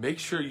 make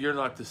sure you're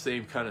not the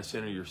same kind of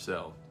sinner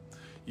yourself.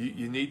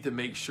 You need to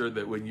make sure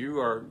that when you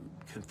are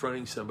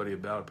confronting somebody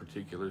about a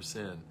particular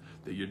sin,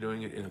 that you're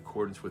doing it in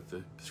accordance with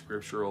the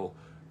scriptural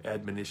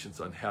admonitions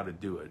on how to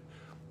do it.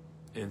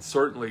 And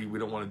certainly we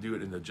don't want to do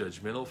it in a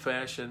judgmental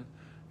fashion,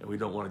 and we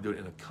don't want to do it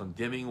in a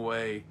condemning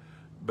way.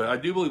 But I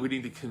do believe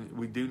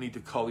we do need to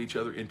call each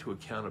other into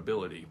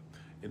accountability.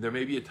 And there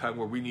may be a time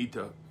where we need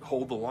to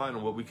hold the line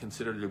on what we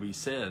consider to be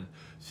sin.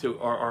 So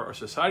our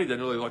society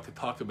doesn't really like to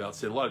talk about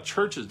sin. A lot of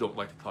churches don't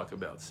like to talk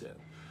about sin.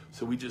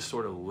 So we just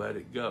sort of let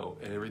it go,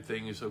 and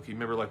everything is okay.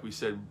 Remember, like we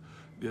said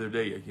the other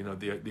day, you know,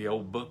 the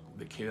old book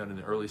that came out in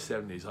the early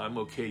 70s, I'm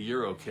okay,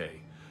 you're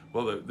okay.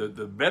 Well,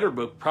 the better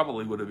book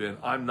probably would have been,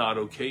 I'm not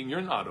okay and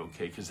you're not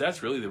okay, because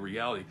that's really the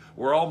reality.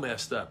 We're all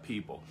messed up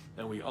people,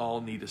 and we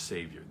all need a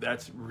Savior.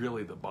 That's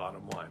really the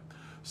bottom line.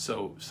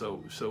 So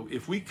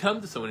if we come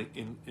to someone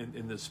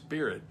in the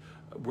Spirit,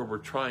 where we're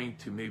trying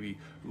to maybe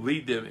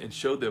lead them and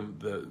show them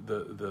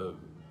the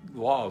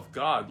law of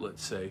God,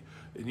 let's say,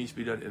 it needs to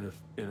be done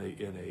in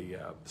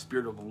a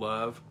spirit of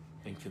love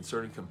and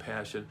concern and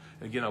compassion.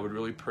 And again, I would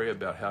really pray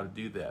about how to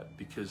do that,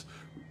 because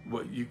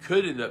what you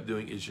could end up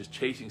doing is just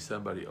chasing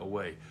somebody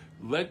away.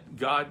 Let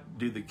God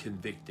do the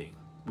convicting.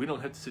 We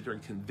don't have to sit there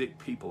and convict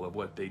people of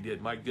what they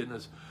did. My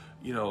goodness,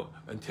 you know,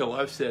 until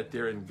I've sat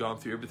there and gone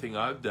through everything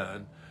I've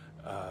done,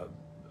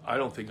 I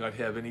don't think I'd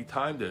have any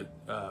time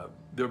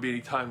there'll be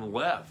any time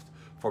left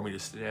for me to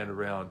stand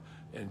around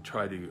and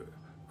try to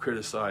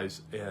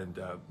criticize and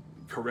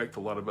correct a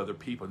lot of other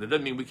people. And it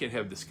doesn't mean we can't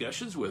have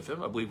discussions with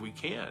them. I believe we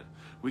can.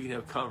 We can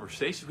have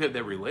conversations. We have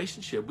that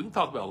relationship. We can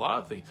talk about a lot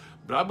of things.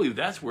 But I believe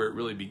that's where it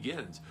really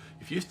begins.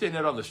 If you stand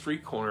out on the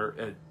street corner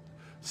at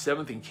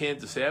 7th and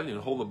Kansas Avenue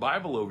and hold the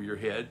Bible over your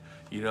head,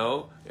 you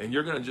know, and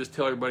you're going to just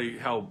tell everybody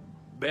how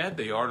bad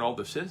they are and all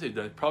the sins they've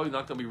done, it's probably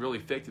not going to be really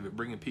effective at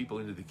bringing people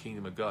into the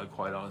kingdom of God,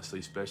 quite honestly,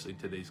 especially in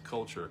today's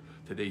culture.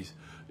 Today's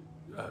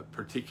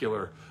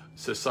particular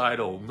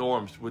societal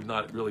norms would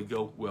not really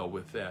go well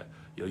with that.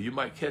 You know, you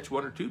might catch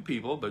 1 or 2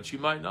 people, but you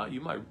might not.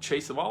 You might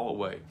chase them all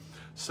away.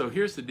 So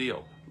here's the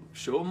deal.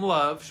 Show them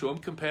love, show them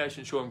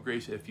compassion, show them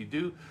grace. If you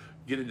do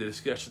get into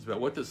discussions about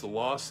what does the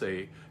law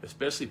say,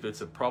 especially if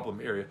it's a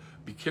problem area,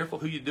 be careful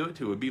who you do it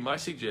to. It would be my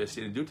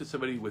suggestion, and do it to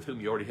somebody with whom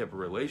you already have a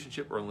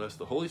relationship, or unless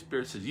the Holy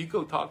Spirit says, you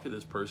go talk to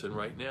this person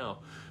right now,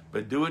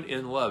 but do it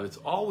in love. It's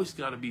always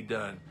got to be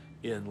done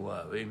in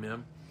love.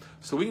 Amen?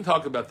 So we can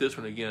talk about this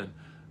one again.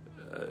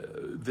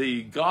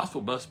 The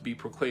gospel must be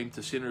proclaimed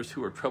to sinners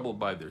who are troubled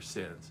by their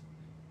sins.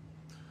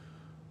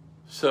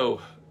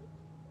 So,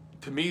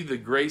 to me, the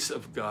grace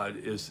of God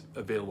is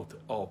available to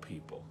all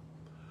people.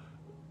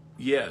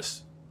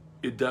 Yes,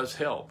 it does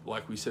help,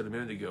 like we said a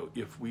minute ago,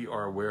 if we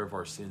are aware of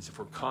our sins, if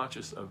we're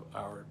conscious of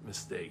our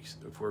mistakes,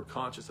 if we're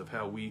conscious of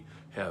how we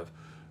have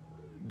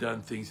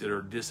done things that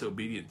are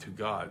disobedient to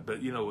God.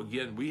 But, you know,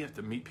 again, we have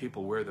to meet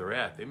people where they're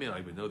at. They may not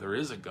even know there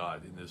is a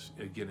God in this.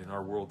 Again, in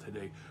our world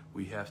today,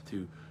 we have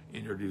to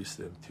introduce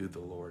them to the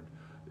Lord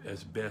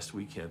as best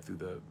we can through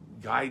the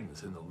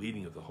guidance and the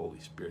leading of the Holy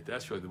Spirit.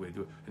 That's really the way to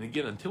do it. And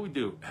again, until we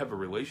do have a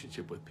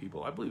relationship with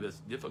people, I believe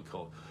that's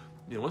difficult.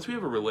 You know, once we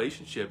have a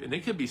relationship, and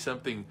it could be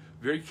something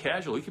very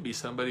casual. It could be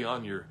somebody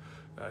on your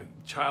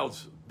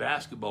child's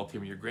basketball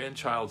team, or your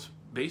grandchild's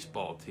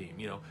baseball team.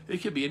 You know,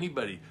 it could be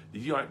anybody that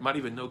you might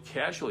even know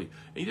casually,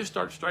 and you just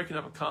start striking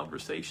up a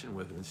conversation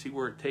with them and see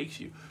where it takes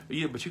you.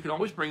 You know, but you can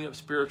always bring up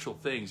spiritual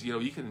things. You know,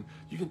 you can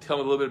tell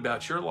them a little bit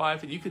about your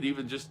life, and you could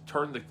even just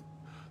turn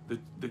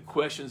the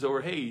questions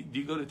over. Hey, do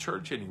you go to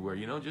church anywhere?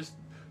 You know, just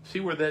see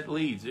where that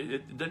leads.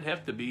 It doesn't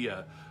have to be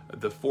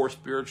the 4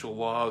 spiritual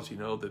laws, you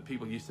know, that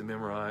people used to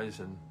memorize,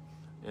 and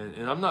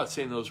I'm not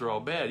saying those are all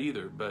bad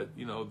either, but,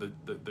 you know,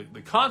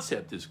 the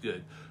concept is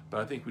good. But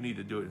I think we need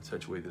to do it in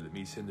such a way that it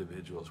meets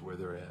individuals where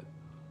they're at.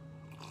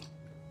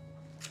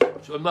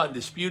 So I'm not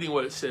disputing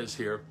what it says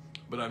here,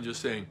 but I'm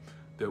just saying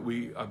that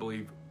we, I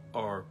believe,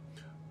 are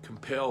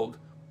compelled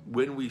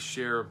when we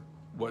share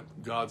what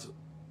God's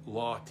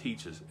law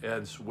teaches,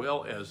 as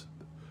well as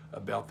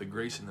about the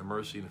grace and the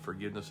mercy and the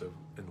forgiveness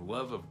and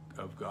love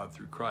of God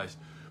through Christ.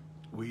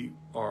 We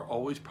are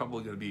always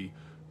probably going to be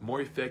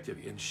more effective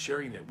in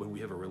sharing that when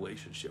we have a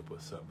relationship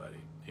with somebody.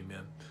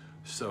 Amen.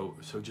 So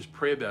just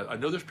pray about it. I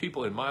know there's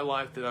people in my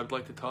life that I'd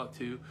like to talk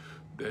to.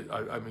 That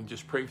I mean,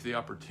 just praying for the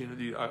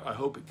opportunity. I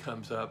hope it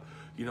comes up.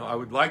 You know, I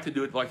would like to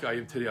do it like I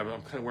am today. I'm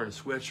kind of wearing a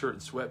sweatshirt and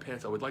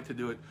sweatpants. I would like to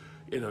do it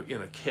in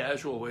a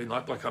casual way,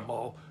 not like I'm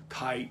all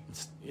tight.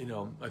 You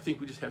know, I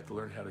think we just have to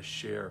learn how to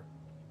share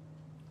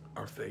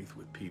our faith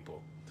with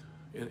people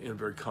in a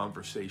very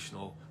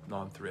conversational,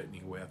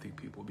 non-threatening way. I think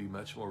people will be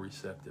much more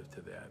receptive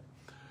to that.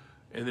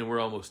 And then we're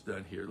almost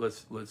done here.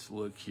 Let's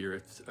look here.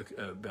 It's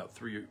about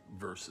 3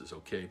 verses,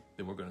 okay?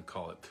 Then we're going to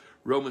call it.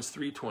 Romans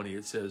 3:20,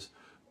 it says,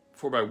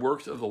 "For by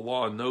works of the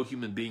law, no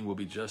human being will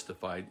be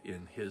justified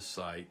in his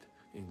sight,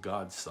 in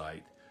God's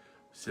sight,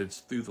 since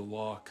through the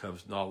law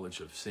comes knowledge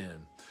of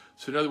sin."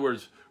 So in other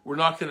words, we're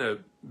not going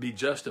to be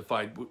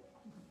justified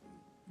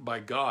by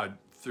God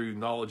through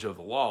knowledge of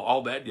the law.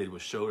 All that did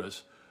was show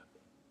us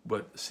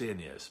what sin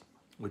is,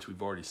 which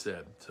we've already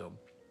said. So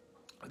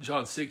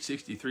John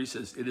 6:63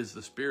 says, "It is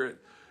the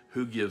Spirit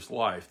who gives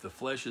life. The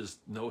flesh is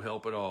no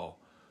help at all."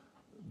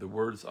 the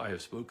words I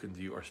have spoken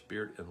to you are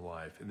spirit and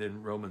life. And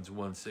then Romans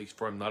 1:6,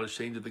 for I'm not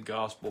ashamed of the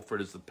gospel, for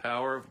it is the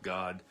power of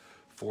God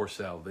for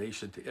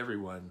salvation to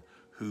everyone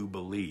who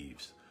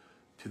believes,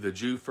 to the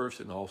Jew first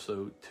and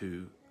also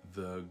to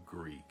the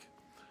Greek.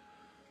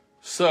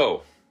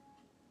 So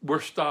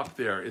we're stopped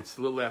there. It's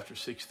a little after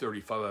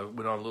 6:35. I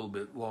went on a little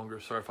bit longer.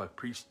 Sorry if I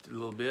preached a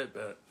little bit,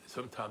 but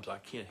sometimes I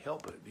can't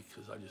help it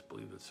because I just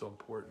believe it's so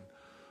important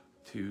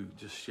to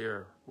just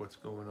share what's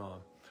going on.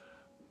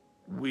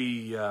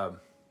 We're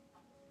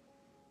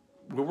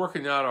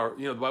working out our,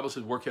 the Bible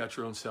says work out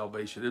your own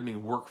salvation. It doesn't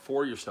mean work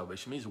for your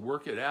salvation. It means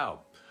work it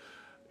out.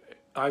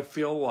 I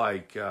feel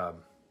like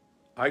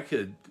I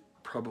could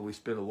probably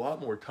spend a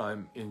lot more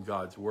time in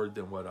God's Word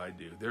than what I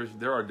do.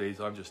 There are days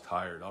I'm just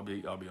tired. I'll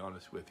be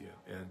honest with you,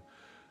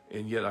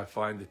 and yet I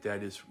find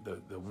that is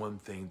the one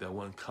thing, the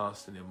one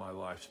constant in my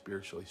life,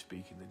 spiritually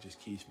speaking, that just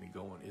keeps me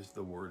going is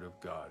the Word of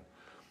God.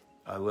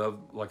 I love,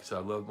 like I said,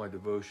 I love my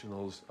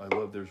devotionals.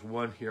 There's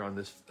one here on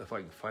this. If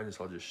I can find this,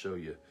 I'll just show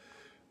you.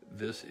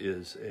 This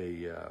is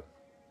a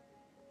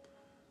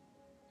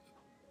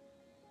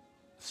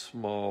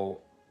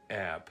small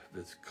app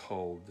that's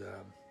called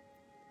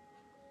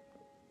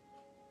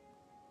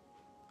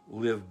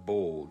Live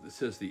Bold. It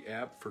says the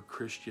app for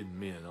Christian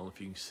men. I don't know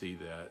if you can see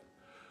that.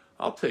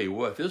 I'll tell you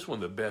what, this is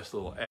one of the best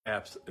little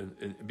apps,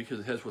 and because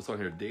it has what's on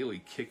here,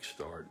 Daily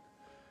Kickstart.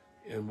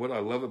 And what I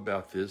love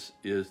about this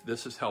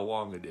is how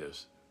long it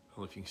is. I don't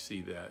know if you can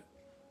see that.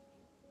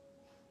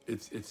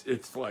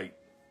 It's like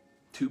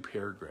 2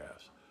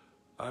 paragraphs.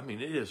 I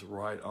mean, it is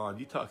right on.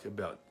 You talk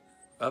about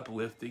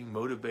uplifting,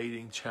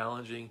 motivating,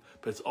 challenging,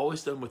 but it's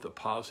always done with a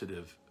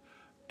positive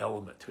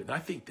element to it. And I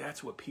think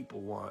that's what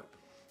people want.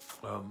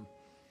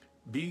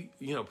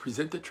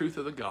 Present the truth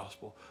of the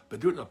gospel, but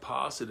do it in a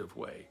positive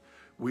way.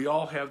 We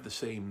all have the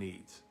same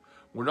needs.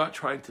 We're not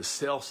trying to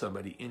sell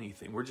somebody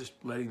anything. We're just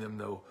letting them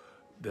know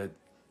that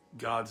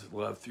God's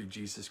love through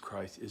Jesus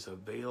Christ is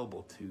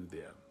available to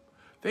them.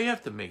 They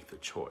have to make the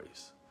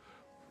choice.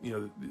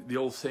 The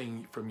old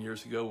saying from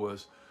years ago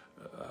was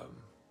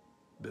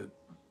that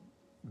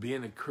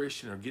being a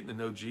Christian or getting to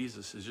know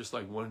Jesus is just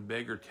like one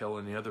beggar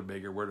telling the other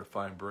beggar where to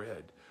find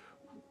bread.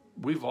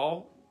 We've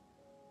all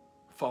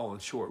fallen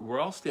short. We're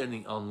all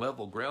standing on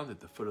level ground at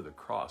the foot of the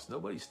cross.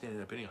 Nobody's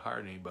standing up any higher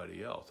than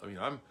anybody else. I mean,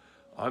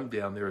 I'm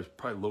down there as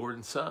probably lower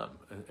than some,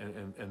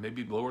 and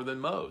maybe lower than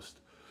most.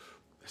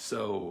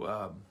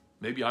 So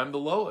maybe I'm the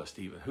lowest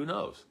even. Who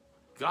knows?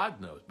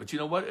 God knows. But you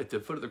know what? At the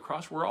foot of the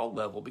cross, we're all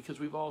level because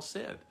we've all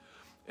sinned.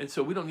 And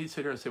so we don't need to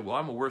sit here and say, well,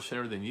 I'm a worse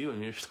sinner than you,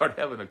 and you start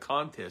having a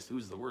contest,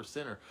 who's the worst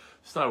sinner.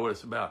 It's not what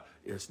it's about.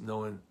 It's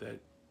knowing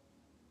that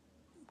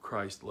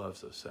Christ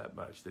loves us that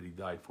much, that he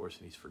died for us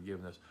and he's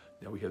forgiven us.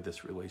 Now we have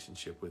this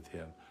relationship with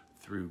him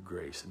through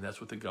grace. And that's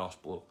what the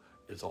gospel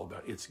is all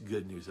about. It's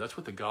good news. That's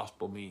what the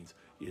gospel means,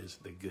 is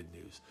the good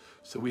news.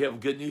 So we have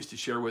good news to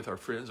share with our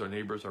friends, our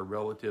neighbors, our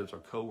relatives, our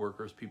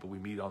co-workers, people we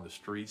meet on the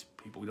streets,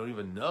 people we don't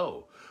even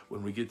know.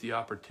 When we get the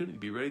opportunity,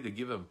 be ready to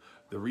give them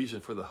the reason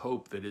for the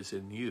hope that is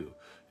in you,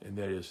 and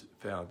that is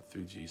found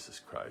through Jesus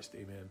Christ.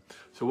 Amen.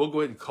 So we'll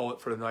go ahead and call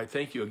it for tonight.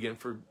 Thank you again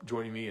for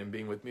joining me and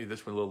being with me.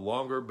 This one a little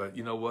longer, but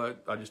you know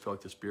what? I just felt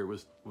like the Spirit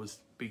was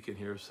speaking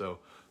here, so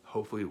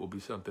hopefully it will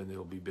be something that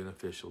will be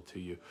beneficial to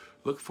you.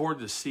 Look forward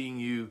to seeing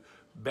you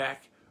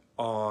back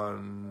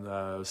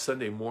on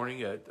Sunday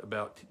morning at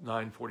about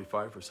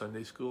 9:45 for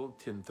Sunday school,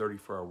 10:30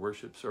 for our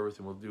worship service,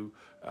 and we'll do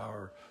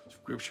our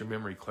scripture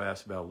memory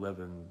class about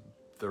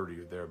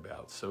 11:30 or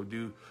thereabouts. So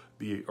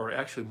or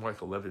actually more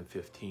like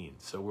 11:15.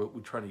 So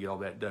we're trying to get all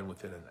that done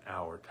within an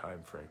hour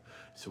time frame,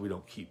 so we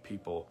don't keep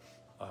people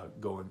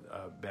going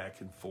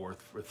back and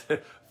forth with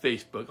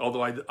Facebook.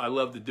 Although I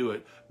love to do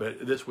it,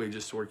 but this way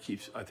just sort of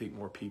keeps, I think,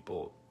 more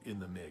people in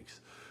the mix.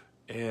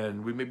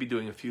 And we may be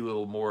doing a few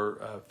little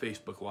more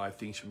Facebook Live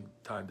things from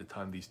time to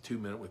time. These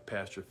 2-minute with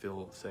Pastor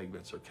Phil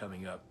segments are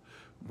coming up.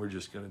 We're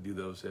just going to do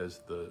those as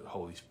the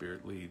Holy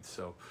Spirit leads.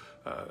 So,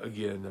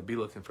 again, be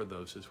looking for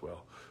those as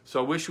well. So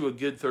I wish you a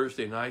good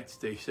Thursday night.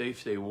 Stay safe,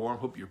 stay warm.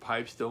 Hope your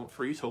pipes don't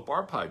freeze. Hope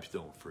our pipes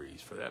don't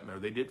freeze, for that matter.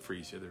 They did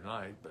freeze the other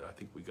night, but I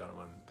think we got them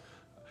on.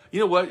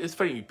 You know what? It's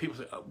funny. People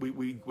say,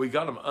 we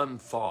got them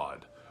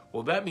unthawed.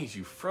 Well, that means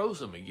you froze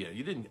them again.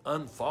 You didn't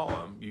unthaw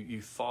them.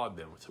 You thawed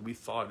them. So we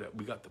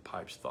got the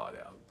pipes thawed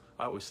out.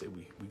 I always say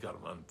we got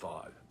them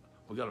unthawed.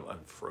 We got them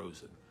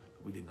unfrozen.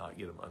 We did not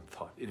get them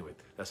unthawed. Anyway,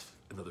 that's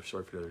another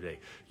story for another day.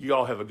 You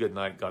all have a good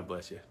night. God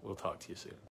bless you. We'll talk to you soon.